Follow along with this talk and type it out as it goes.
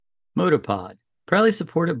Motopod, proudly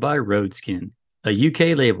supported by Roadskin, a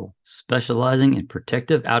UK label specializing in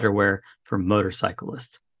protective outerwear for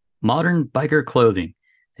motorcyclists. Modern biker clothing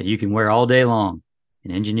that you can wear all day long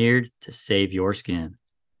and engineered to save your skin.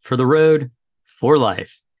 For the road, for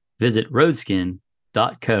life, visit roadskin.co.uk.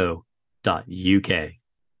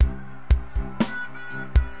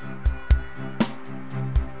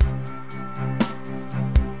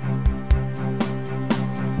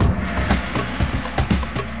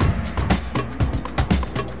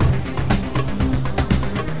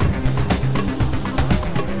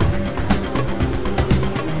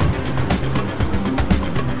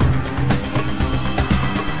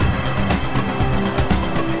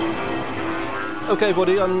 Okay,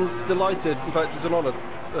 buddy, I'm delighted. In fact, it's an honour,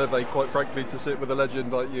 Hervé, quite frankly, to sit with a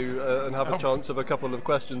legend like you and have a chance of a couple of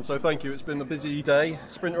questions. So thank you. It's been a busy day.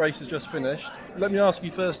 Sprint race has just finished. Let me ask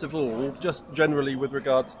you first of all, just generally with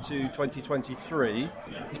regards to 2023.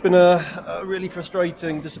 It's been a really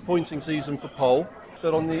frustrating, disappointing season for Pol.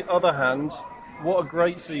 But on the other hand, what a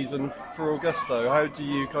great season for Augusto. How do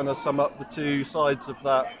you kind of sum up the two sides of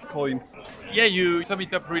that coin? Yeah, you sum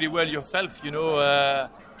it up really well yourself,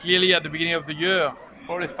 Clearly, at the beginning of the year,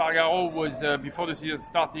 Paul Espargaro was, before the season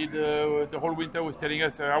started, the whole winter was telling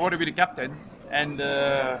us, I want to be the captain. And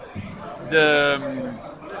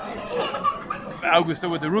Augusto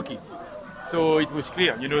was the rookie. So it was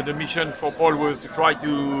clear, the mission for Paul was to try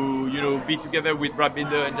to, be together with Brad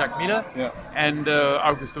Binder and Jack Miller, and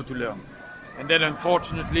Augusto to learn. And then,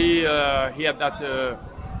 unfortunately, he had that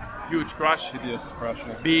huge crash,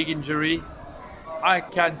 big injury. I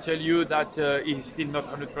can tell you that he's still not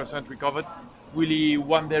 100% recovered. Will he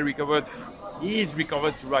one day recover? He is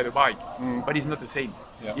recovered to ride a bike, but he's not the same.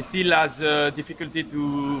 Yeah. He still has difficulty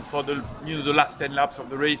for the last 10 laps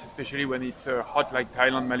of the race, especially when it's hot like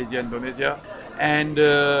Thailand, Malaysia, Indonesia. And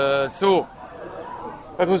so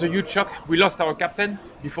that was a huge shock. We lost our captain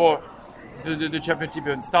before the championship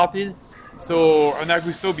even started. So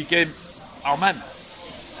Augusto became our man.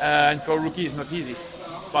 And for a rookie, it's not easy.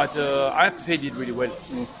 But I have to say he did really well.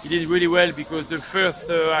 He did really well because the first,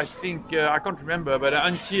 I can't remember, but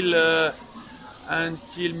until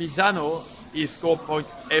Misano, he scored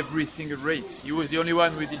points every single race. He was the only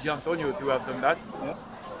one with Di Gianantonio to have done that. Yeah.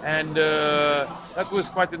 And that was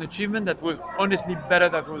quite an achievement. That was honestly better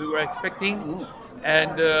than what we were expecting.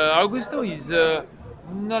 And Augusto is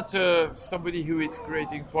not somebody who is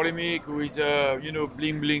creating polemic, who is a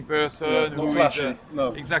bling bling person. Not flashy.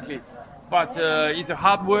 No. Exactly. But he's a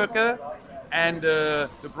hard worker, and the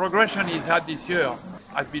progression he's had this year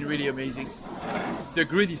has been really amazing. The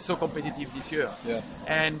grid is so competitive this year,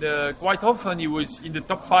 and quite often he was in the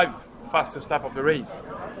top 5 fastest lap of the race.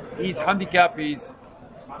 His handicap is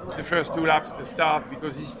the first 2 laps, the start,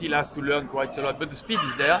 because he still has to learn quite a lot. But the speed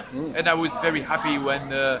is there, and I was very happy when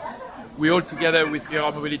we all together with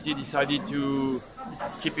Pirra Mobility decided to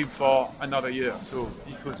keep him for another year. So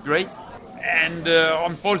this was great. And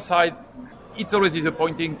on Paul's side, it's always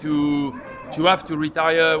disappointing to have to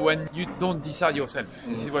retire when you don't decide yourself.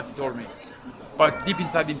 This is what he told me. But deep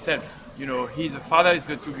inside himself, he's a father, he's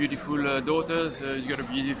got 2 beautiful daughters, he's got a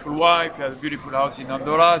beautiful wife, he has a beautiful house in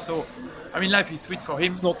Andorra. So, life is sweet for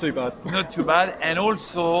him. It's not too bad. Not too bad. And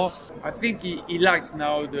also, I think he likes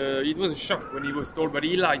now it was a shock when he was told, but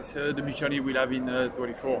he likes the mission he will have in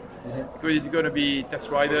 24. Because he's going to be test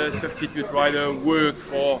rider, substitute rider, work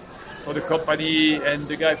for the company, and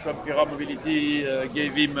the guy from Pirra Mobility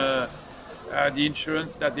gave him the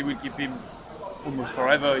insurance that they will keep him almost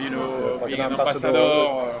forever, like being an ambassador.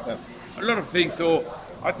 A lot of things. So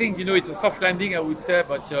I think, it's a soft landing, I would say,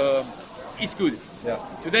 but it's good. Yeah.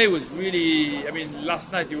 Today was really,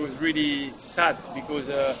 last night it was really sad because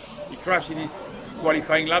he crashed in his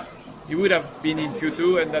qualifying lap. He would have been in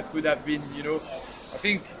Q2, and that would have been, I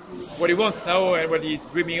think what he wants now and what he's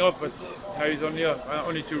dreaming of, but there is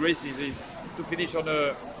only 2 races, is to finish on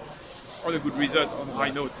a good result, on a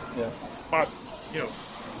high note. Yeah. But,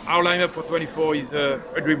 our lineup for 24 is a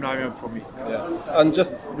dream lineup for me. Yeah. And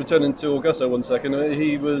just returning to Augusto 1 second,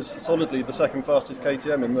 he was solidly the second fastest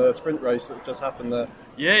KTM in the sprint race that just happened there.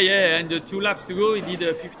 Yeah, and 2 laps to go, he did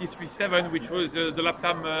a 53.7, which was the lap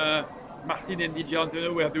time Martin and Di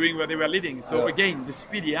Gianantonio were doing where they were leading. So again, the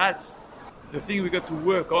speed he has, the thing we got to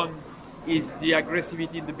work on is the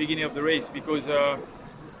aggressivity in the beginning of the race, because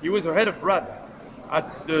he was ahead of Brad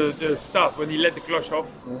at the start when he let the clutch off.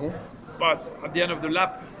 But at the end of the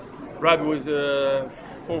lap, Brad was 4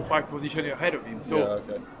 or 5 positions ahead of him. So,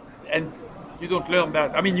 and you don't learn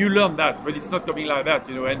that. You learn that, but it's not coming like that,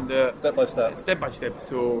 And step by step. Step by step.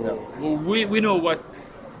 So we know what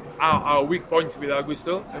are our weak points with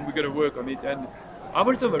Augusto, and we're going to work on it. And I'm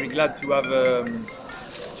also very glad to have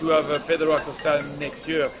to have Pedro Acosta next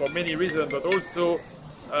year for many reasons, but also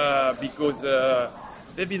because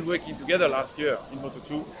they've been working together last year in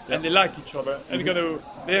Moto2, and they like each other, and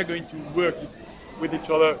they're going to work with each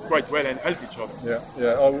other quite well and help each other.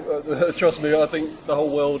 Yeah. Trust me, I think the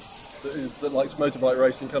whole world that likes motorbike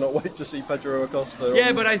racing cannot wait to see Pedro Acosta.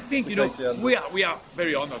 Yeah, but I think KTM. we are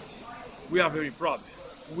very honoured. We are very proud.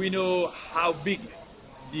 We know how big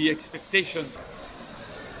the expectation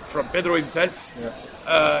from Pedro himself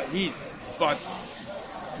is, but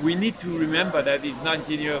we need to remember that he's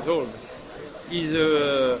 19 years old. He's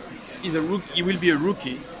a rookie. He will be a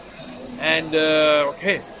rookie, and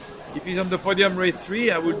if he's on the podium race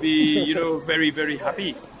 3, I would be very, very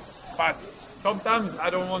happy. But sometimes I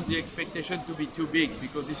don't want the expectation to be too big,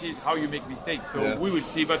 because this is how you make mistakes. So we will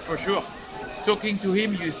see. But for sure, talking to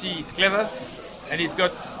him, you see he's clever and he's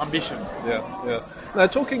got ambition. Yeah. Now,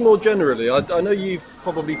 talking more generally, I know you've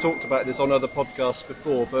probably talked about this on other podcasts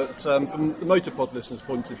before, but from the Motorpod listeners'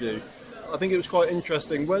 point of view, I think it was quite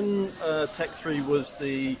interesting when Tech 3 was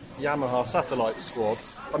the Yamaha satellite squad.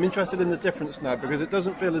 I'm interested in the difference now, because it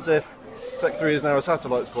doesn't feel as if Tech 3 is now a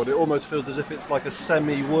satellite squad. It almost feels as if it's like a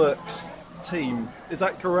semi-works team. Is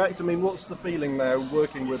that correct? I mean, what's the feeling now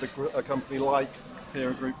working with a company like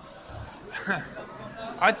Hero Group?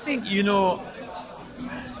 I think,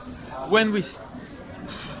 when we...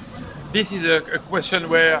 This is a question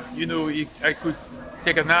where, I could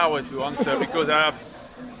take an hour to answer, because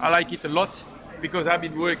I like it a lot, because I've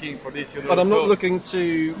been working for this. But I'm not looking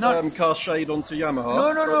to cast shade onto Yamaha.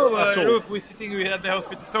 No. At all. Look, we're sitting at the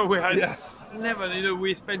hospital, so we had never.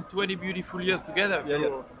 We spent 20 beautiful years together.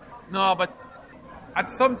 So no, but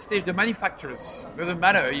at some stage, the manufacturers, doesn't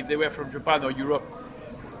matter if they were from Japan or Europe,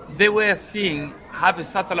 they were have a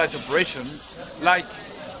satellite operation like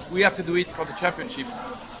we have to do it for the championship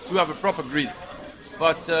to have a proper grid.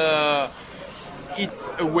 But it's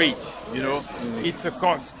a weight, it's a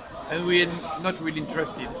cost, and we're not really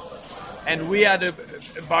interested. And we had a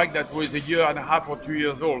bike that was a year and a half or 2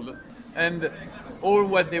 years old, and all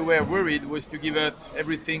what they were worried was to give us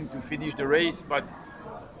everything to finish the race, but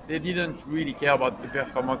they didn't really care about the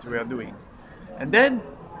performance we were doing. And then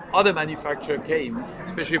other manufacturers came,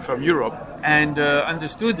 especially from Europe, and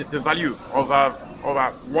understood the value of our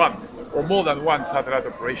one or more than one satellite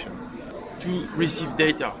operation to receive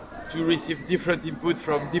data, to receive different input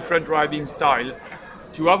from different driving style,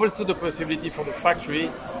 to have also the possibility for the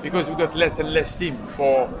factory, because we got less and less team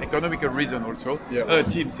for economical reason also.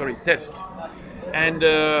 Test. And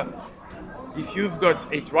if you've got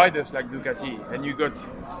 8 riders like Ducati and you got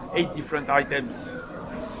 8 different items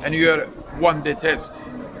and you got one day test,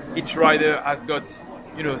 each rider has got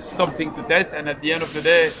something to test, and at the end of the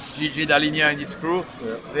day, Gigi Dall'Igna and his crew,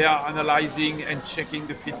 they are analyzing and checking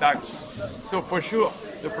the feedback. So for sure,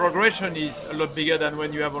 the progression is a lot bigger than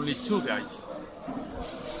when you have only 2 guys.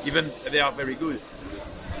 Even they are very good.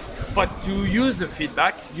 But to use the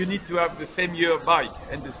feedback, you need to have the same year bike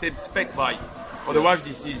and the same spec bike. Otherwise,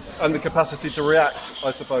 this is... And the capacity to react,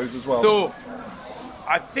 I suppose, as well. So,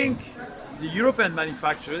 I think the European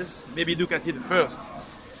manufacturers, maybe Ducati the first,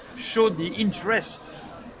 showed the interest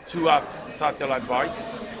to have satellite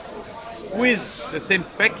bikes with the same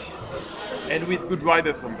spec and with good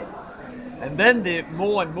riders on them. And then they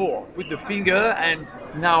more and more put the finger, and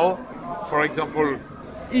now, for example,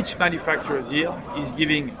 each manufacturer here is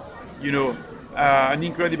giving, an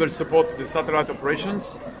incredible support to the satellite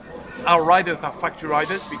operations. Our riders are factory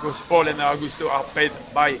riders because Paul and Augusto are paid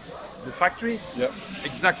by the factory. Yep.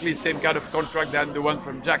 Exactly same kind of contract than the one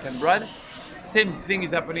from Jack and Brad. Same thing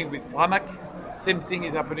is happening with Pramac. Same thing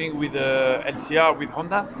is happening with LCR, with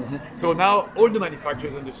Honda. Mm-hmm. So now all the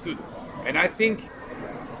manufacturers understood. And I think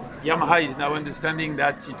Yamaha is now understanding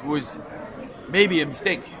that it was maybe a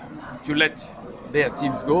mistake to let their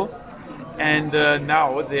teams go. And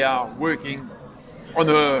now they are working on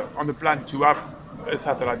a plan to have a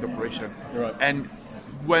satellite operation. Right. And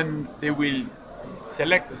when they will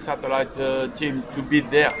select a satellite team to be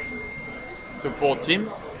their support team,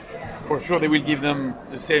 for sure they will give them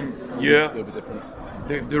the same year. It'll be different.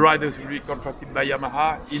 The riders will be contracted by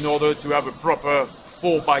Yamaha in order to have a proper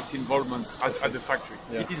 4 bikes involvement at the factory.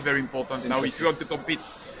 Yeah. It is very important now if you want to compete.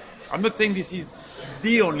 I'm not saying this is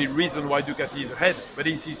the only reason why Ducati is ahead, but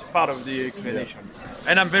this is part of the explanation.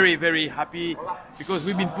 Yeah. And I'm very, very happy because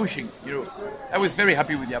we've been pushing. I was very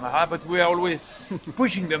happy with Yamaha, but we are always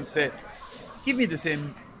pushing them to say, give me the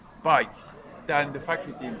same bike than the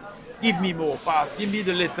factory team. Give me more parts, give me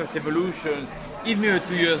the latest evolution, give me a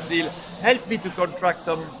 2-year deal, help me to contract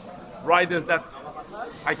some riders that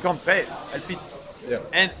I can't pay. Help me. Yeah.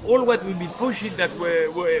 And all what we've been pushing that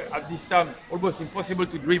were at this time almost impossible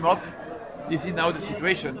to dream of, this is now the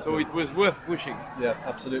situation. So it was worth pushing. Yeah,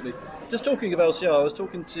 absolutely. Just talking of LCR, I was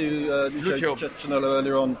talking to Lucio Cecchinello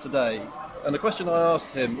earlier on today, and the question I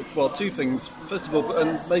asked him, well, two things. First of all,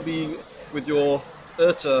 and maybe with your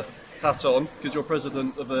IRTA hat on, because you're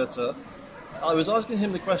president of IRTA, I was asking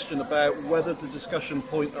him the question about whether the discussion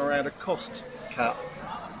point around a cost cap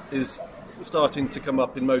is starting to come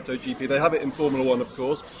up in MotoGP. They have it in Formula One, of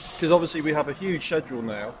course, because obviously we have a huge schedule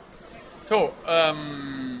now. So,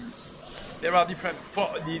 there are different, for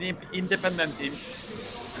the independent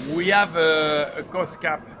teams, we have a cost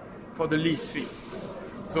cap for the lease fee.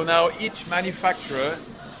 So now each manufacturer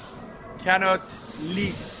cannot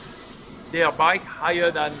lease their bike higher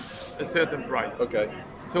than a certain price. Okay.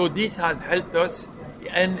 So this has helped us,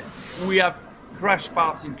 and we have crash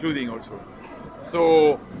parts including also.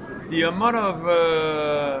 So the amount of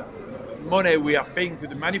money we are paying to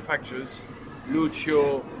the manufacturers,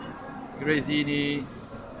 Lucio, Gresini,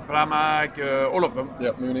 Pramac, all of them.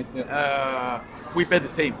 Yeah, Mooney. Yeah. We pay the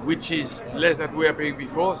same, which is less than we were paying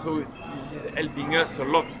before. So this is helping us a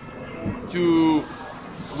lot to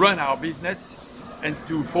run our business and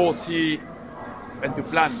to foresee and to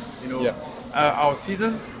plan, our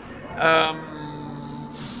season.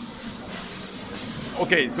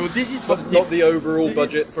 Okay, so this is for the team. Not the overall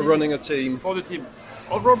budget for running a team. For the team.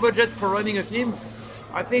 Overall budget for running a team,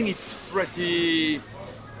 I think it's pretty.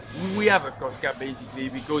 We have a cost cap basically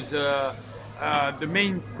because the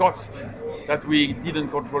main cost that we didn't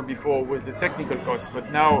control before was the technical cost,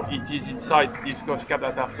 but now it is inside this cost cap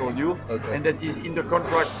that I've told you, and that is in the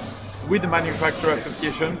contract with the manufacturer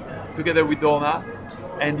association together with Dorna,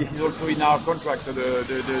 and this is also in our contract. So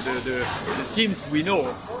the teams we know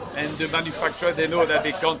and the manufacturer, they know that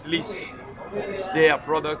they can't list their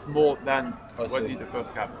product more than what is the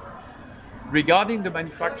cost cap. Regarding the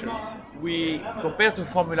manufacturers, we compared to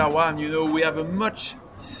Formula One, we have a much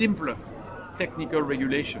simpler technical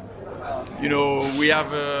regulation. We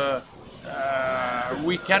have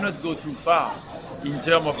we cannot go too far in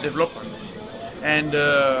terms of development, and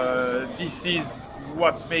this is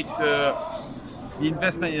what makes the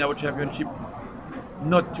investment in our championship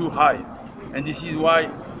not too high. And this is why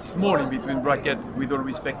small in between bracket, with all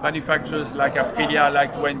respect, manufacturers like Aprilia,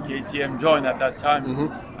 like when KTM joined at that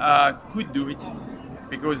time, could do it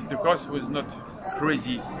because the cost was not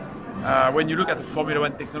crazy. When you look at the Formula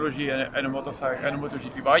One technology and a motorcycle and a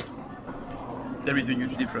MotoGP bike, there is a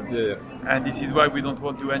huge difference. Yeah. And this is why we don't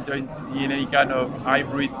want to enter in any kind of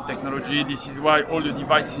hybrid technology. This is why all the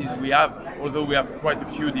devices we have, although we have quite a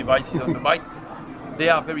few devices on the bike, they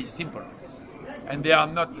are very simple. And they are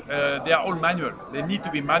not. They are all manual. They need to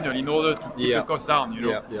be manual in order to keep the cost down.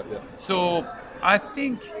 Yeah. So I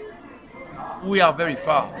think we are very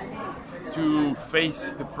far to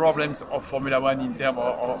face the problems of Formula One in terms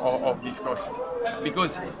of this cost.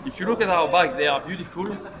 Because if you look at our bike, they are beautiful,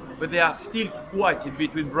 but they are still quite in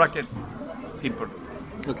between bracket simple.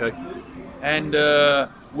 Okay. And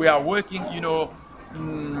we are working.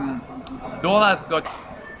 Dorna's got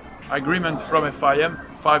agreement from FIM.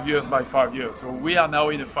 5 years by 5 years. So we are now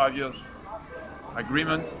in a 5 years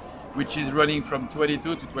agreement, which is running from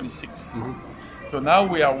 22 to 26. So now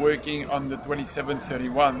we are working on the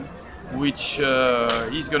 27-31, which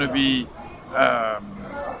is going to be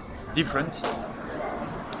different.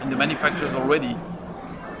 And the manufacturers already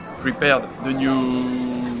prepared the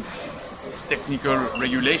new technical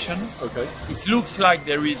regulation. Okay. It looks like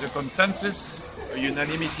there is a consensus, a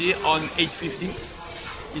unanimity on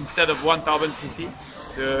 850 instead of 1000 cc.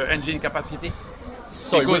 The engine capacity.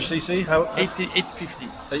 Sorry, which cc? How? 850.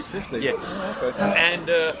 850? Yeah. Oh, okay. And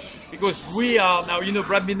because we are now,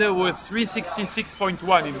 Brad Binder was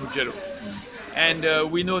 366.1 in Mugello.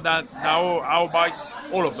 And we know that now our bikes,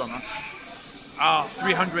 all of them, are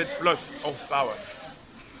 300 plus horsepower,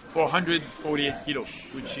 448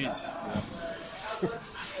 kilos, which is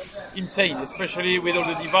insane, especially with all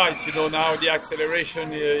the device. Now the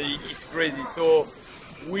acceleration is crazy. So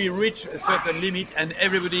we reach a certain limit and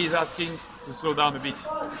everybody is asking to slow down a bit.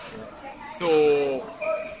 So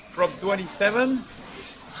from 27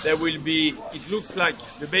 there will be, it looks like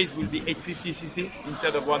the base will be 850cc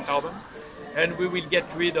instead of 1000, and we will get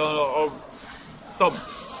rid of some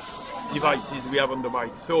devices we have on the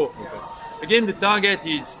bike. So again, the target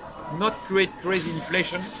is not create crazy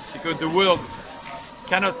inflation, because the world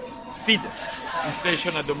cannot feed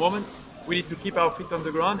inflation at the moment. We need to keep our feet on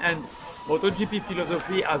the ground, and MotoGP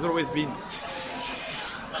philosophy has always been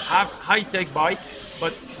have high-tech bike,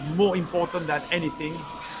 but more important than anything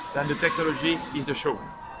than the technology is the show.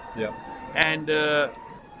 Yeah. And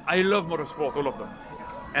I love motorsport, all of them,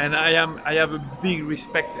 and I have a big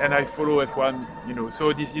respect, and I follow F1.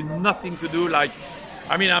 So this is nothing to do like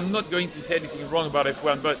I mean, I'm not going to say anything wrong about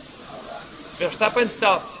F1, but Verstappen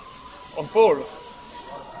starts on pole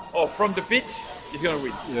or from the pit, he's going to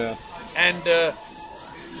win. Yeah. And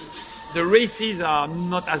the races are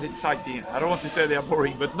not as exciting. I don't want to say they are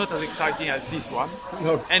boring, but not as exciting as this one.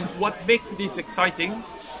 No. And what makes this exciting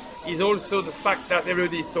is also the fact that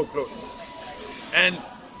everybody is so close. And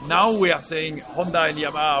now we are saying Honda and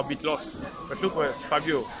Yamaha are a bit lost. But look where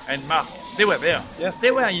Fabio and Marc, they were there. Yeah.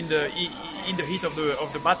 They were in the heat of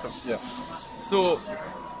the battle. Yeah. So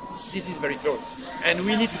this is very close. And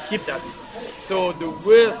we need to keep that. So the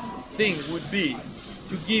worst thing would be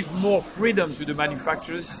to give more freedom to the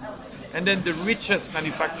manufacturers, and then the richest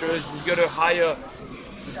manufacturers is going to hire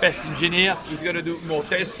the best engineer, he's going to do more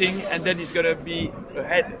testing, and then he's going to be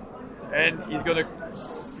ahead. And he's going to...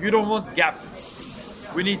 You don't want gap.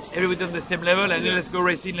 We need everybody on the same level, and then let's go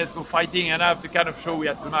racing, let's go fighting, and have the kind of show we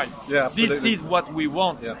had tonight. Yeah, absolutely. This is what we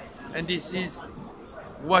want, and this is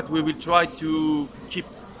what we will try to keep.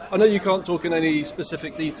 I know you can't talk in any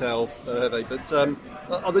specific detail, Hervé, but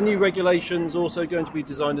are the new regulations also going to be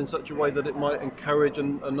designed in such a way that it might encourage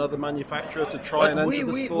another manufacturer to try and enter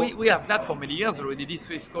the sport? We have that for many years already. This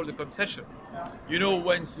is called the concession. You know,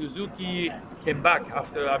 when Suzuki came back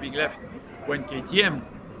after having left, when KTM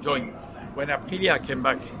joined, when Aprilia came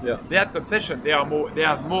back, they had concession. They have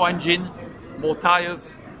more engine, more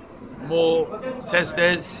tires, more test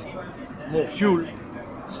days, more fuel.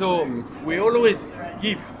 So we always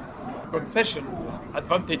give concession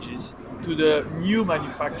advantages to the new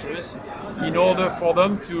manufacturers in order for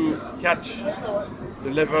them to catch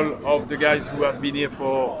the level of the guys who have been here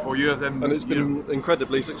for years. And it's been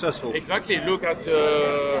incredibly successful. Exactly. Look at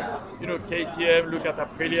KTM, look at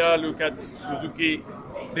Aprilia, look at Suzuki.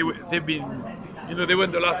 They've been, they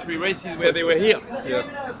won the last 3 races where they were here. Yeah.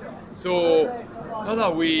 So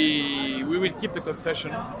we will keep the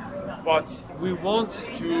concession. But we want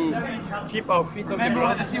to keep our feet on the ground. Remember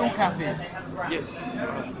where the fuel cap is? Yes.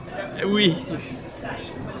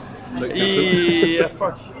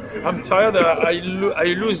 Fuck. I'm tired.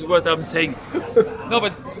 I lose what I'm saying. No,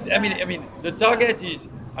 but I mean, the target is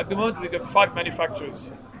at the moment we got 5 manufacturers.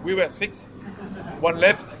 We were 6. 1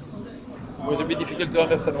 left. It was a bit difficult to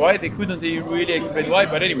understand why. They couldn't really explain why.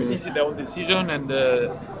 But anyway, this is their own decision and.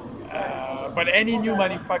 But any new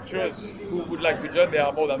manufacturers who would like to join, they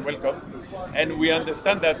are more than welcome. And we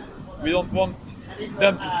understand that we don't want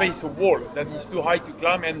them to face a wall that is too high to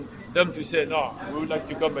climb and them to say, no, we would like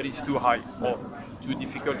to come, but it's too high or too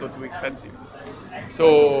difficult or too expensive.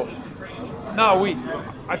 So now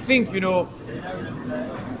I think,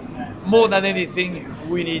 more than anything,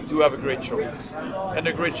 we need to have a great show. And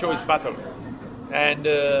a great show is battle. And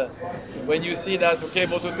when you see that, okay,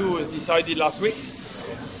 Moto2 was decided last week,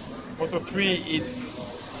 Moto3 is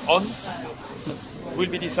on, will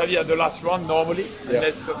be decided at the last round normally,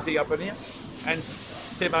 unless something happen here, and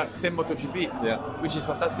same MotoGP, which is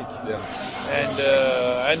fantastic.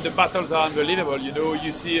 And the battles are unbelievable.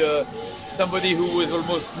 You see somebody who was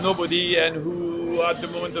almost nobody and who at the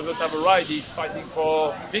moment doesn't have a ride is fighting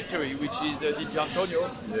for victory, which is Di Antonio.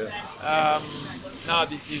 Now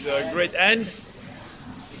this is a great end.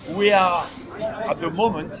 We are at the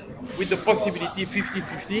moment with the possibility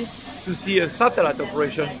 50-50 to see a satellite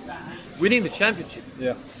operation winning the championship.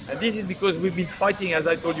 And this is because we've been fighting, as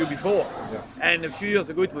I told you before. And a few years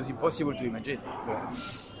ago it was impossible to imagine.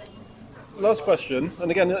 Last question, and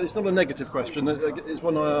again, it's not a negative question, it's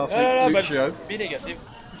one I asked Lucio. Be negative.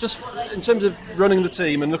 Just in terms of running the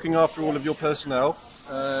team and looking after all of your personnel,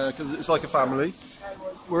 because it's like a family.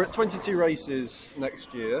 We're at 22 races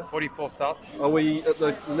next year. 44 starts. Are we at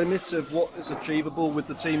the limit of what is achievable with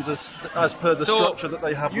the teams as per the structure that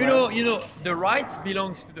they have now? The rights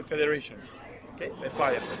belongs to the federation. Okay,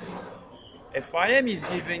 FIM. FIM is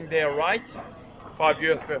giving their right 5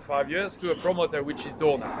 years per 5 years to a promoter, which is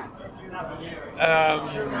Dorna.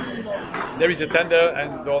 There is a tender,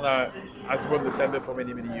 and Dorna has won the tender for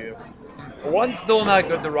many, many years. Once Dorna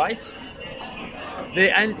got the right, they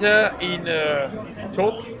enter in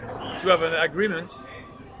talk to have an agreement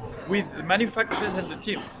with the manufacturers and the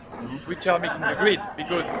teams, which are making the grid,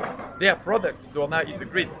 because their product, Dorna, is the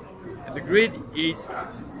grid. And the grid is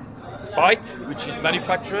bike, which is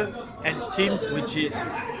manufacturer, and teams, which is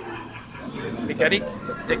mechanic,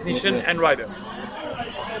 technician, and rider.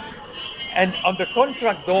 And on the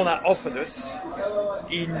contract Dorna offered us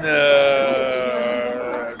in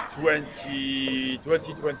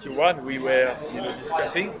 2021, we were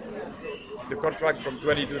discussing the contract from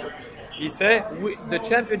 22. He said the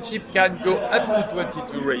championship can go up to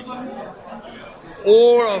 22 races.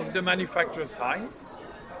 All of the manufacturers signed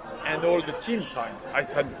and all the teams signed. I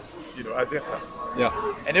signed, Azerta. Yeah.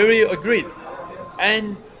 And everybody agreed.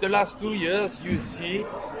 And the last 2 years, you see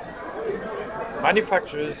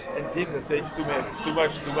manufacturers and teams that say it's too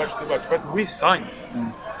much, but we've signed.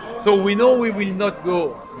 So we know we will not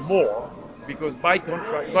go more because by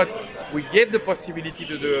contract, but we gave the possibility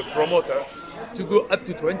to the promoter to go up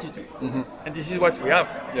to 22. And this is what we have.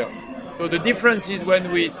 Yeah. So the difference is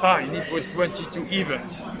when we signed, it was 22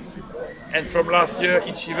 events. And from last year,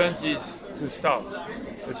 each event is 2 starts,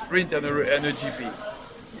 a sprint and a GP.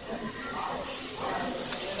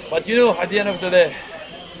 But at the end of the day,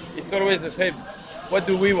 it's always the same. What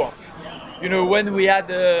do we want? When we had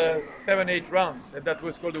 7-8 rounds, and that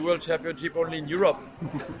was called the World Championship only in Europe,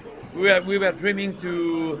 we were dreaming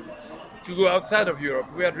to go outside of Europe.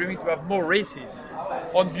 We are dreaming to have more races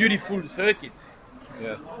on beautiful circuits.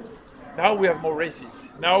 Yeah. Now we have more races.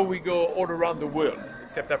 Now we go all around the world,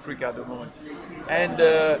 except Africa at the moment. And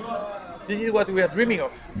this is what we are dreaming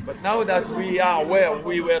of. But now that we are where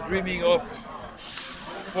we were dreaming of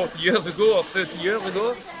 40 years ago or 30 years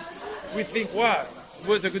ago, we think, wow, it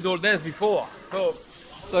was the good old days before.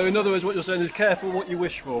 So in other words, what you're saying is careful what you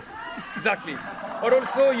wish for. Exactly. But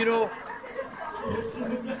also,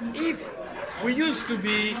 if we used to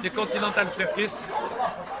be the Continental Circus,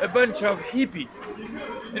 a bunch of hippie,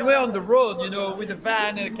 and we're on the road, with a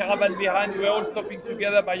van and a caravan behind, we're all stopping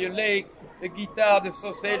together by a lake, a guitar, the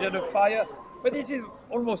sausage and a fire. But this is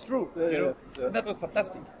almost true, Yeah. And that was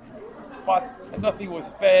fantastic. But nothing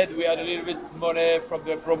was paid. We had a little bit money from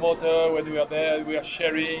the promoter when we were there. We were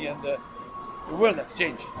sharing, and the world has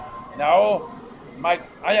changed. Now, I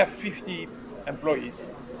have 50 employees.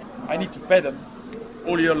 I need to pay them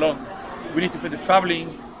all year long. We need to pay the traveling.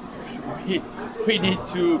 We need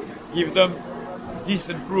to give them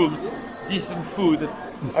decent rooms, decent food,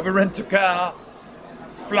 have a rent-a-car,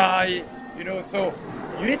 fly. So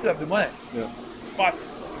you need to have the money. Yeah. But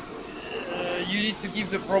you need to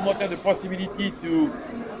give the promoter the possibility to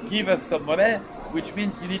give us some money, which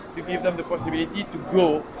means you need to give them the possibility to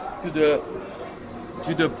go to the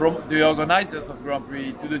organizers of Grand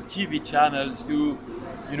Prix, to the TV channels, to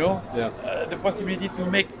the possibility to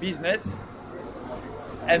make business,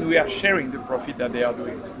 and we are sharing the profit that they are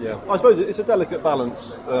doing. Yeah, I suppose it's a delicate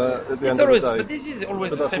balance at the end of the day. But this is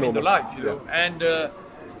always the same in the life, And at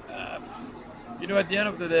the end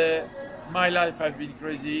of the day, my life has been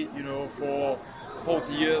crazy. For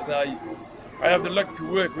 40 years, I have the luck to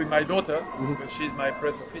work with my daughter because she's my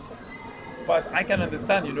press officer. But I can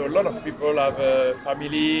understand, a lot of people have a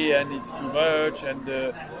family and it's too much, and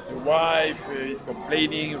the wife is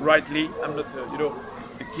complaining rightly. I'm not, the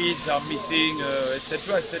kids are missing,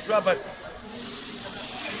 etc., etc. But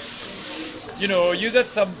you got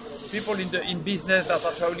some people in business that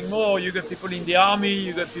are traveling more. You got people in the army.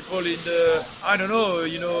 You got people in the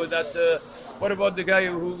what about the guy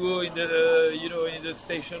who go in the in the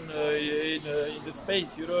station in the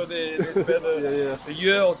space? They spend a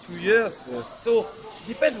year or 2 years. Yeah. So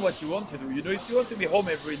depends what you want to do. If you want to be home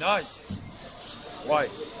every night, why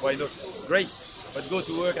not? Great. But go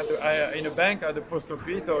to work in a bank, at the post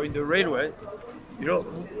office, or in the railway.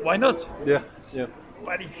 Why not? Yeah.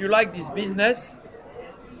 But if you like this business,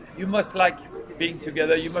 you must like being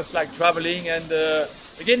together. You must like traveling, and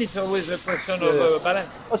again, it's always a question of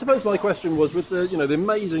balance. I suppose my question was with the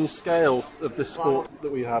amazing scale of this sport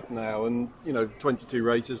that we have now, and 22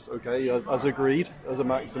 races, okay, as agreed as a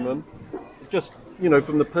maximum. Just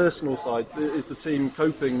from the personal side, is the team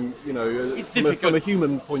coping? From a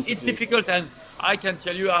human point of view. It's difficult, and I can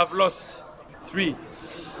tell you, I've lost 3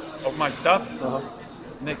 of my staff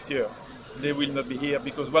next year. They will not be here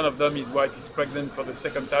because one of them, his wife is pregnant for the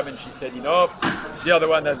 2nd time and she said enough. The other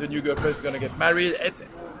one has a new girlfriend, is going to get married.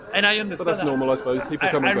 And I understand. But that's normal, I suppose. People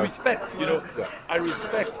come and go. I respect, I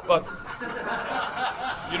respect, but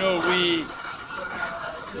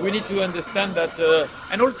we need to understand that,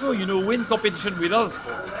 and also, win competition with us.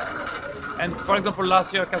 And for example,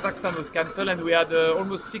 last year Kazakhstan was cancelled and we had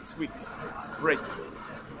almost 6 weeks break.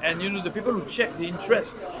 And the people who check the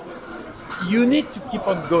interest, you need to keep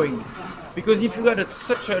on going. Because if you got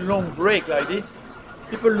such a long break like this,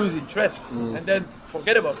 people lose interest and then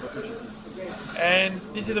forget about MotoGP. And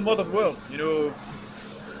this is a modern world,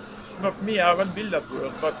 It's not me, I haven't built that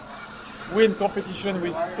world, but we're in competition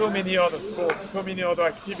with so many other sports, so many other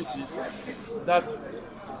activities, that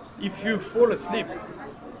if you fall asleep,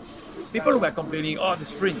 people who are complaining, the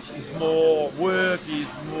sprint is more work, is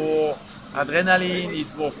more adrenaline,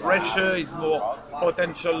 is more pressure, is more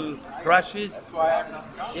potential crashes.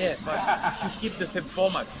 Yeah, but if you keep the same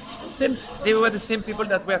format. They were the same people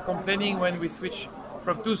that were complaining when we switched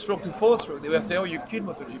from 2-stroke to 4-stroke. They were saying, you kill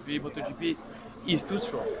MotoGP. MotoGP he's too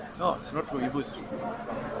strong. No, it's not true. He was.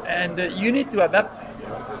 And you need to adapt.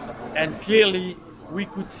 And clearly, we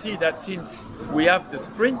could see that since we have the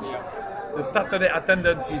sprint, the Saturday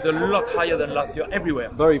attendance is a lot higher than last year everywhere.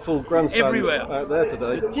 Very full grandstand everywhere out there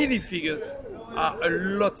today. The TV figures are a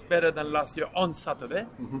lot better than last year on Saturday.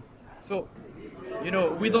 Mm-hmm. So,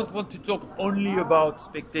 we don't want to talk only about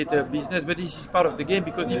spectator business, but this is part of the game,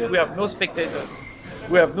 because if we have no spectators,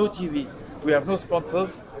 we have no TV, we have no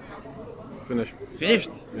sponsors.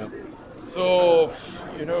 Finished. Yeah. So,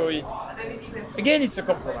 it's a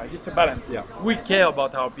compromise, it's a balance. Yeah. We care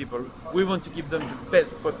about our people. We want to give them the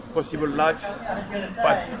best possible life,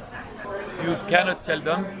 but you cannot tell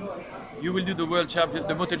them you will do the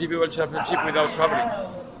MotoGP World Championship without traveling.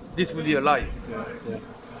 This will be a lie. Yeah.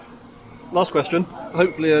 Last question,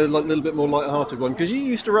 hopefully a little bit more light-hearted one, because you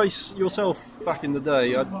used to race yourself back in the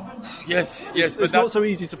day. Yes. It's not so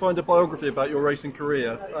easy to find a biography about your racing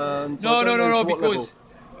career. No, because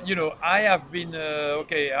I have been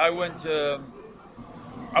I went.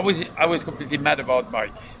 I was completely mad about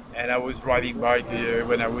bike, and I was riding bike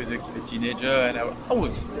when I was a teenager, and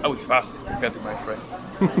I was fast compared to my friends.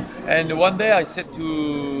 And one day I said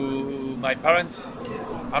to my parents,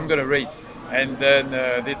 "I'm gonna race," and then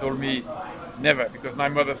they told me, "Never," because my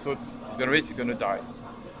mother thought, "He's gonna race, he's gonna die."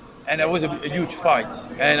 And it was a huge fight,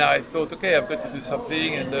 and I thought, okay, I've got to do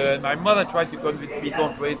something. And my mother tried to convince me,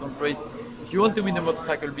 don't race. If you want to win the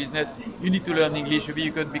motorcycle business, you need to learn English. Maybe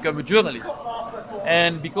you can become a journalist.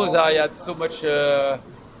 And because I had so much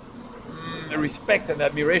respect and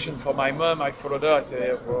admiration for my mom, I followed her. I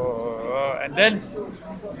said, and then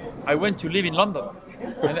I went to live in London.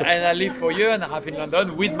 and I lived for a year and a half in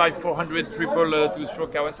London with my 400 triple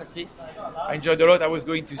two-stroke Kawasaki. I enjoyed a lot. I was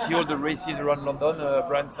going to see all the races around London,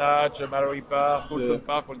 Brands Hatch, Mallory Park, Holton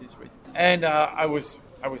Park, all these races. And I was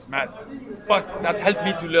mad. But that helped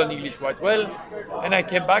me to learn English quite well. And I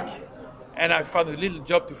came back and I found a little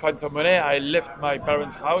job to find some money. I left my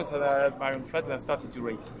parents' house and I had my own flat and I started to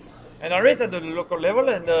race. And I raced at the local level,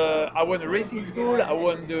 and I won a racing school. I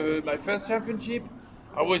won my first championship.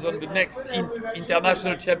 I was on the next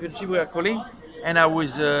international championship we are calling, and I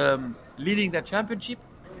was leading that championship.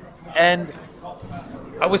 And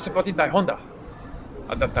I was supported by Honda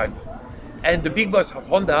at that time. And the big boss of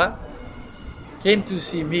Honda came to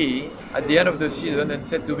see me at the end of the season and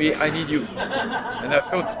said to me, "I need you." And I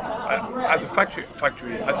thought, as a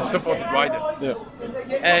factory, as a supported rider. Yeah.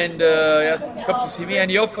 And he has come to see me, and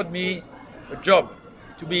he offered me a job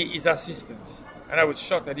to be his assistant. And I was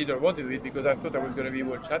shocked. I didn't want to do it because I thought I was going to be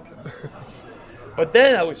world champion. But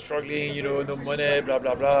then I was struggling, no money, blah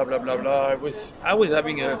blah blah blah blah blah. I was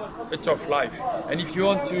having a tough life. And if you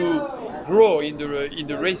want to grow in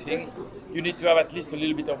the racing, you need to have at least a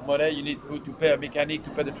little bit of money. You need to pay a mechanic, to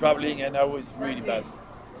pay the traveling, and I was really bad.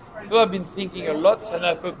 So I've been thinking a lot, and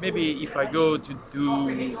I thought maybe if I go to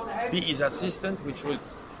be his assistant, which was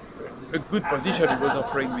a good position he was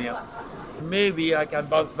offering me, maybe I can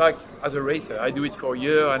bounce back as a racer. I do it for a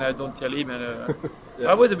year and I don't tell him. And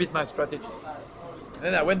that was a bit my strategy.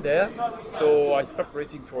 Then I went there, so I stopped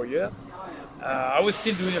racing for a year. I was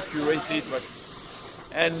still doing a few races,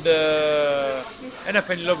 and I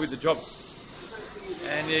fell in love with the job.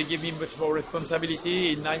 And it gave me much more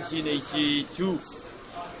responsibility. In 1982,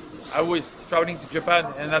 I was traveling to Japan,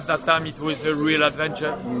 and at that time it was a real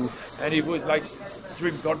adventure. And it was like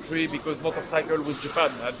dream country because motorcycle was Japan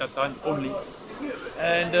at that time only.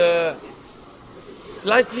 And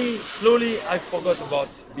slowly, I forgot about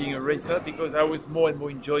being a racer because I was more and more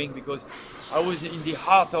enjoying, because I was in the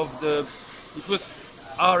heart of it was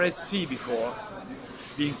RSC before,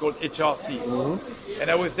 being called HRC. Mm-hmm. And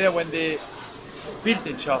I was there when they built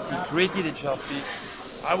HRC, created HRC.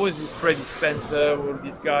 I was with Freddie Spencer, all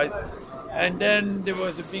these guys. And then there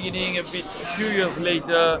was a beginning, a few years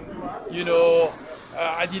later,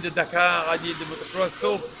 I did the Dakar, I did the motocross,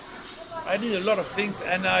 so I did a lot of things,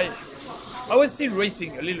 and I was still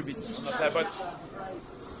racing a little bit, but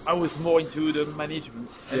I was more into the management,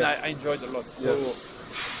 and I enjoyed a lot. So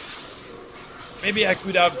maybe I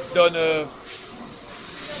could have done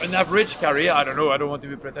an average career. I don't know. I don't want to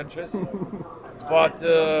be pretentious, but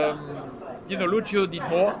Lucio did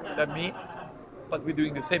more than me. But we're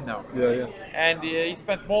doing the same now. Yeah. And he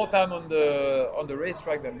spent more time on the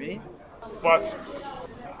racetrack than me. But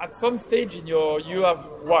at some stage in you have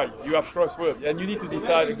crossword, and you need to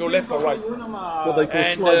decide to go left or right. What they call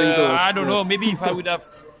sliding doors. I don't know. Maybe if I would have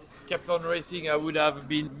kept on racing, I would have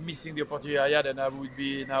been missing the opportunity I had, and I would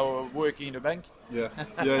be now working in a bank. Yeah.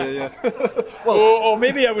 Well, or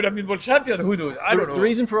maybe I would have been world champion. Who knows? I don't know. The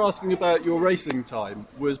reason for asking about your racing time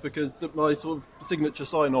was because my sort of signature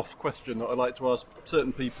sign-off question that I like to ask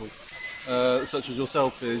certain people such as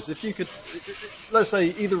yourself is, if you could, let's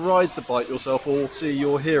say, either ride the bike yourself or see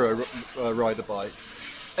your hero ride a bike,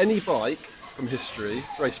 any bike from history,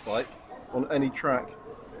 race bike, on any track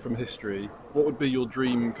from history, what would be your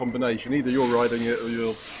dream combination? Either you're riding it or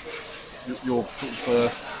you're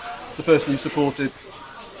the person you supported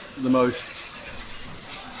the most.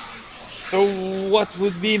 So what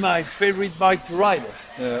would be my favorite bike to ride?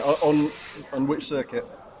 On which circuit?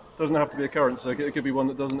 Doesn't have to be a current circuit, it could be one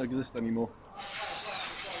that doesn't exist anymore.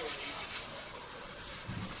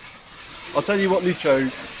 I'll tell you what Lucho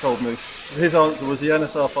told me. His answer was the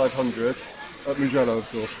NSR 500 at Mugello, of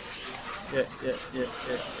course. Yeah.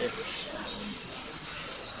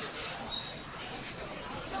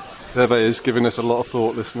 Hervé is giving us a lot of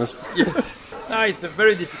thought, listeners. Yes. It's a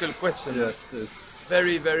very difficult question. Yes, it is.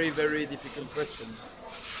 Very, very, very difficult question.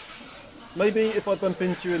 Maybe if I bump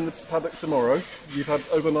into you in the paddock tomorrow, you've had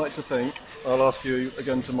overnight to think, I'll ask you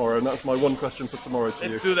again tomorrow, and that's my one question for tomorrow to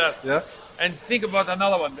you. Let's do that. Yeah? And think about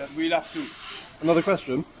another one that we'll have to. Another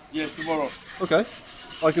question? Yes, tomorrow. Okay.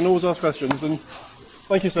 I can always ask questions, and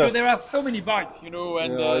thank you, sir. So there are so many bikes, and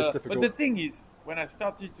it's difficult. but the thing is, when I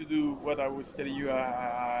started to do what I was telling you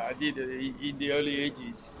I did in the early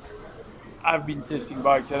 80s, I've been testing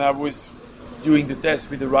bikes, and I was doing the test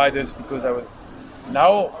with the riders because I was...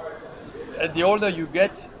 Now, the older you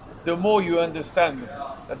get, the more you understand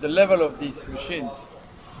that the level of these machines,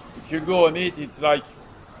 if you go on it, it's like...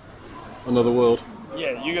 Another world.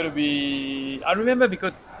 Yeah, you're going to be... I remember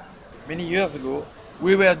because many years ago,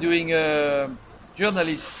 we were doing a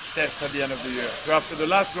journalist test at the end of the year. So after the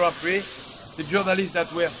last Grand Prix, the journalists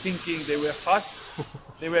that were thinking they were fast,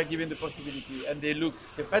 they were given the possibility, and they looked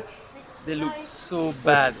so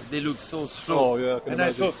bad, they looked so slow. Oh yeah, I can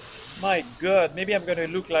imagine. I thought, my God, maybe I'm going to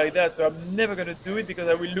look like that, so I'm never going to do it because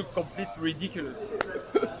I will look completely ridiculous.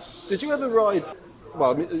 Did you ever ride?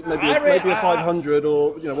 Well, maybe a 500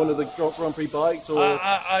 or one of the Grand Prix bikes, or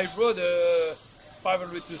I rode a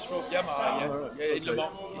 500 two-stroke Yamaha. Yes, in Le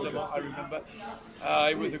Mans, I remember.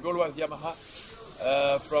 It was the Gauloise Yamaha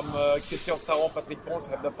from Christian Saron, Patrick Ponce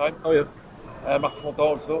at that time. Oh yeah. Marc Fontan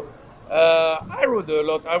also. I rode a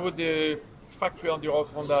lot. I rode the factory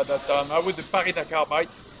endurance Honda at that time. I rode the Paris-Dakar bike,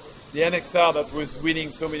 the NXR that was winning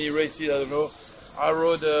so many races. I don't know. I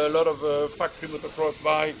rode a lot of factory motocross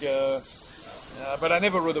bike. But I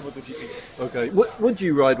never rode a MotoGP. Okay. Would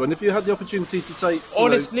you ride one if you had the opportunity to take?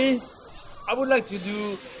 Honestly, I would like to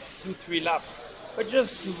do 2-3 laps, but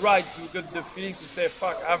just to ride, to get the feeling to say,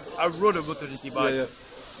 "Fuck, I rode a MotoGP bike." Yeah.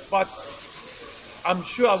 But I'm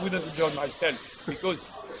sure I wouldn't enjoy myself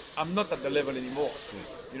because I'm not at the level anymore.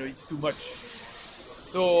 It's too much.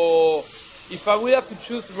 So if I would have to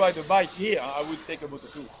choose to ride a bike here, I would take a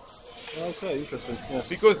Moto2. Okay, interesting. Yeah.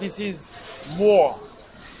 Because this is more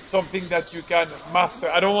something that you can master.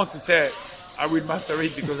 I don't want to say I will master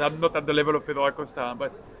it because I'm not at the level of Pedro Acosta,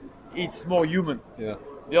 but it's more human. Yeah.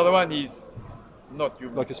 The other one is not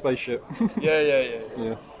human. Like a spaceship.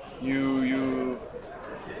 Yeah. You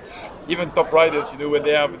even top riders, when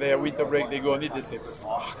they have their winter break, they go on it, they say,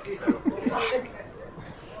 fuck.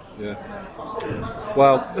 Yeah.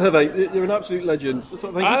 Wow, Hervé, you're an absolute legend. So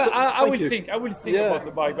thank you. I will think about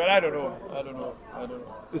the bike, but I don't know.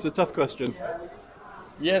 It's a tough question.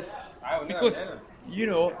 Yes, because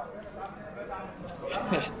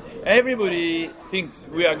everybody thinks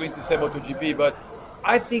we are going to say MotoGP, but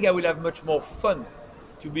I think I will have much more fun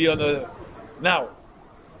to be on a now,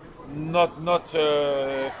 not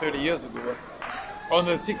 30 years ago, on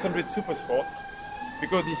a 600 Super Sport,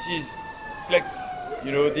 because this is flex.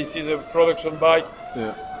 This is a production bike.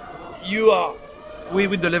 Yeah. You are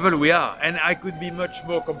with the level we are, and I could be much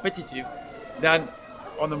more competitive than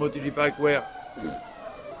on a MotoGP bike where.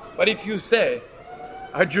 But if you say,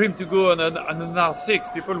 I dream to go on an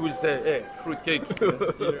R6, people will say, hey, fruitcake.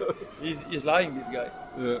 He's lying, this guy.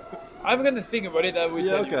 Yeah. I'm going to think about it. I will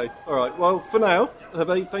tell you. Okay. All right. Well, for now,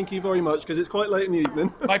 Hervé, thank you very much, because it's quite late in the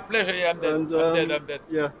evening. My pleasure. Yeah, I'm dead. I'm dead.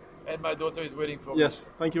 Yeah. And my daughter is waiting for me. Yes.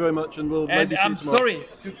 Thank you very much, and we'll maybe see you tomorrow. Sorry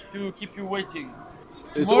to keep you waiting.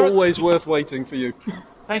 It's Tomorrow, always worth waiting for you.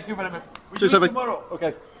 Thank you very much. Cheers, Hervé. Tomorrow.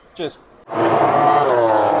 Okay. Cheers.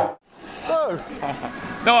 So,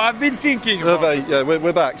 no, I've been thinking. Hervé, yeah,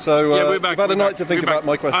 we're back. So we're back. we've had a night to think about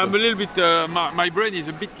my question. I'm a little bit. My brain is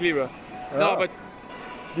a bit clearer. No, but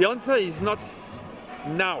the answer is not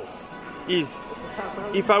now. Is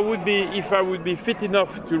if I would be fit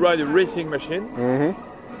enough to ride a racing machine,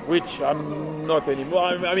 which I'm not anymore.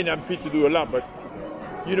 I mean, I'm fit to do a lot, but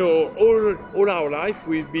all our life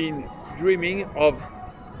we've been dreaming of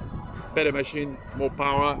better machine, more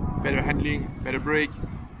power, better handling, better brake,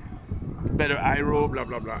 better aero, blah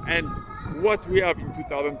blah blah. And what we have in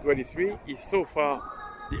 2023 is so far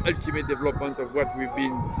the ultimate development of what we've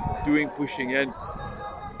been doing, pushing. And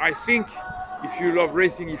I think if you love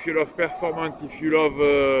racing, if you love performance, if you love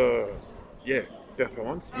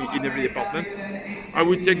performance in every department, I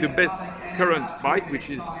would take the best current bike, which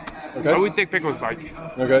is I would take Pecco's bike.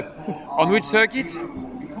 Okay. On which circuit?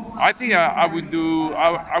 I think I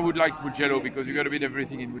would like Mugello, because you got a bit of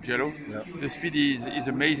everything in Mugello. Yeah. The speed is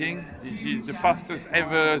amazing. This is the fastest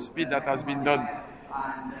ever speed that has been done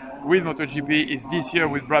with MotoGP. Is this year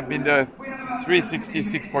with Brad Binder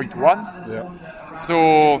 366.1. Yeah.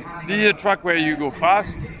 So this is a track where you go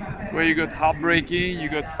fast, where you got hard braking, you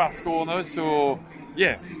got fast corners. So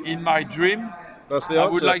yeah, in my dream, that's the answer. I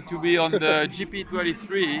would like to be on the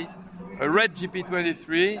GP23. A red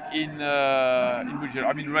GP23 in Mugello.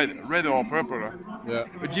 I mean red or purple. Yeah.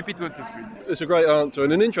 A GP23. It's a great answer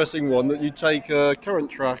and an interesting one, that you take a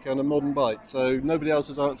current track and a modern bike. So nobody else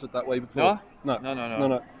has answered that way before. No,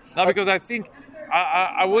 because I think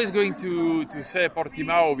I was going to say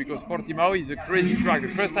Portimao, because Portimao is a crazy track. The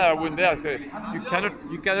first time I went there, I said you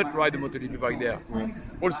cannot ride a MotoGP bike there. Yeah.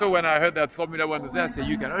 Also, when I heard that Formula One was there, I said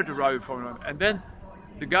you cannot ride a Formula One. And then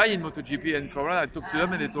the guy in MotoGP and Formula One, I talked to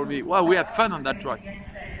them and they told me, wow, we had fun on that track.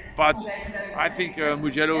 But I think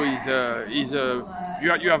Mugello is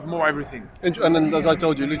you have more everything. And then, as I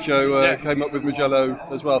told you, Lucio came up with Mugello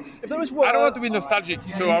as well. If there was one, I don't want to be nostalgic,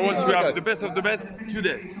 so I want to have the best of the best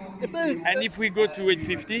today. And if we go to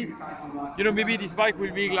 850, maybe this bike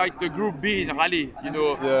will be like the Group B in rally,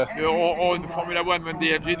 or in Formula One when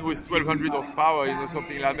the engine was 1200 horsepower,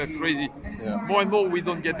 something like that, crazy. Yeah. More and more we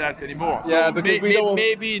don't get that anymore. So because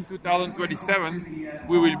maybe in 2027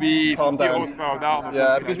 we will be 50 horsepower down. Or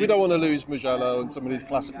yeah, because we don't want to lose Mugello and some of these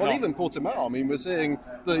classic. Well, even Portimao. I mean, we're seeing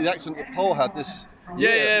the accident that Paul had this.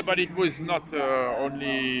 Yeah, but it was not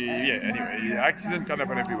only. Anyway, accident can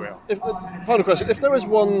happen everywhere. Final question: if there was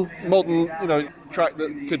one modern, track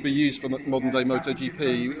that could be used for modern day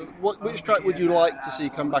MotoGP, which track would you like to see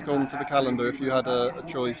come back onto the calendar if you had a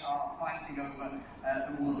choice?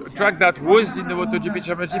 A track that was in the MotoGP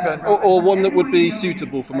Championship, or one that would be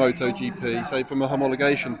suitable for MotoGP, say from a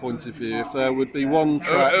homologation point of view. If there would be one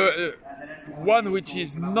track, one which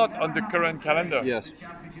is not on the current calendar. Yes.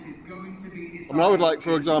 I mean, I would like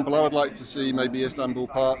to see maybe Istanbul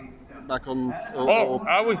Park back on.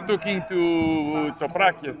 I was talking to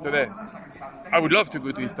Toprak yesterday. I would love to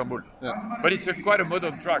go to Istanbul, but it's quite a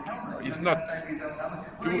modern track. It's not.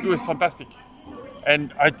 It was fantastic.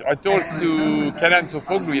 And I told to Kenan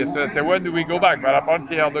Sofoglu yesterday, I said, when do we go back? But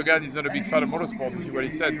apparently Erdogan is not a big fan of motorsport, this is what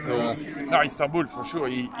he said. So, no, Istanbul for sure.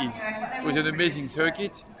 It was an amazing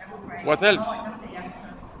circuit. What else?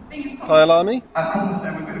 Kyalami?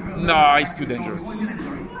 No, it's too dangerous.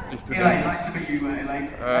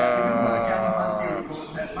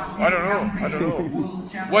 I don't know.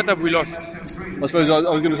 What have we lost? I suppose I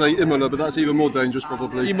was going to say Imola, but that's even more dangerous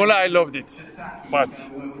probably. Imola, I loved it, but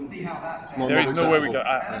there is no way we can.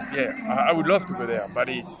 I would love to go there, but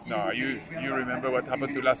it's no. You remember what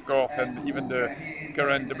happened to last course, and even the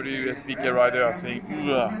current WSBK rider are saying,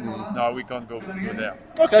 no, we can't go there.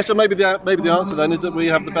 Okay, so maybe the answer then is that we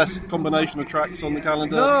have the best combination of tracks on the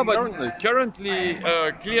calendar. No, but currently,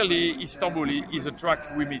 clearly, Istanbul is a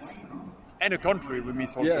track we miss. And a country we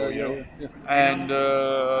miss also, Yeah. And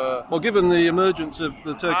well, given the emergence of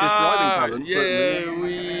the Turkish riding talent,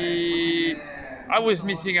 certainly. I was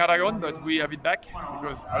missing Aragon, but we have it back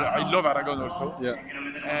because I love Aragon also. Yeah.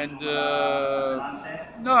 And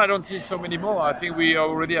no, I don't see so many more. I think we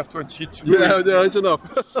already have 22. Yeah, it's enough.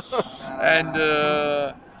 And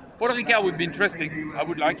Puerto Rico would be interesting. I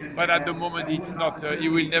would like it, but at the moment it's not.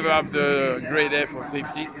 You will never have the grade A for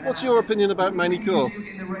safety. What's your opinion about Manicure?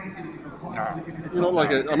 You don't like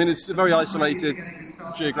it? I mean, it's very isolated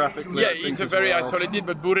geographically. Yeah, it's very isolated,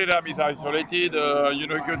 but Buriram is isolated. You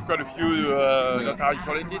got quite a few that are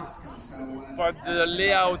isolated. But the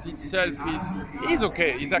layout itself is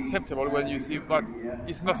okay. It's acceptable when you see, but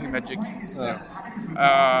it's nothing magic.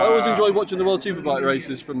 I always enjoy watching the World Superbike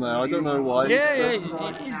races from there. I don't know why.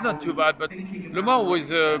 It's not too bad. But Le Mans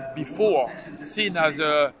was before seen as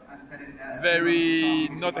a very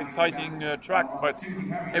not exciting track, but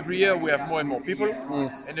every year we have more and more people,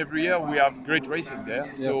 and every year we have great racing there.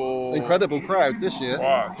 Yeah. So incredible crowd this year.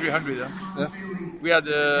 Wow, 300. Yeah. We had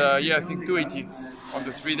I think 280 on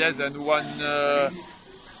the 3 days and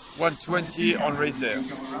 120 on race day,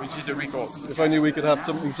 which is the record. If only we could have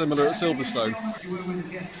something similar at Silverstone.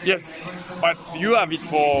 Yes, but you have it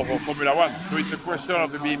for Formula One, so it's a question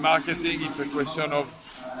of the marketing. It's a question of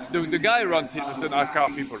the guy runs Silverstone are car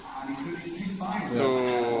people.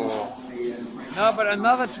 So No, but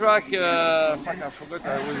another track. Fuck, I forgot.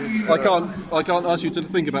 I can't ask you to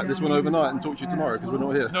think about this one overnight and talk to you tomorrow because we're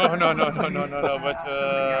not here. No. But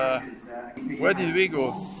where did we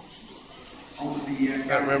go?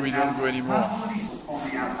 Where we don't go anymore.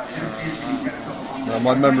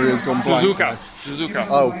 My memory has gone blank. Suzuka.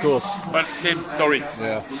 Oh, of course. But same story.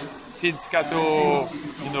 Yeah. Since Kato,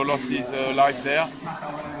 lost his life there,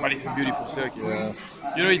 but it's a beautiful circuit.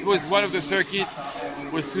 Yeah. It was one of the circuits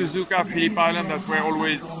with Suzuka, Phillip Island that were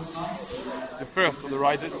always the first of the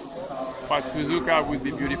riders. But Suzuka would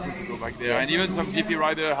be beautiful to go back there. And even some GP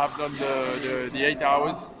riders have done the 8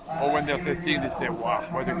 hours, or when they're testing, they say, wow,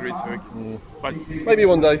 what a great circuit. But maybe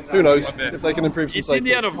one day, who knows, if they can improve some safety. It's in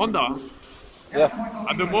the hand of Honda. Yeah.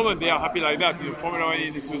 At the moment, they are happy like that. Formula 1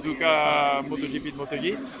 in the Suzuka, MotoGP,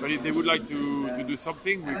 MotoGP. But if they would like to do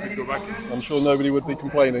something, we could go back. I'm sure nobody would be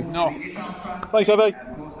complaining. No. Thanks, Hervé.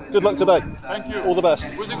 Good luck today. Thank you. All the best.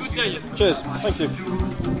 It was a good day. Cheers. Thank you.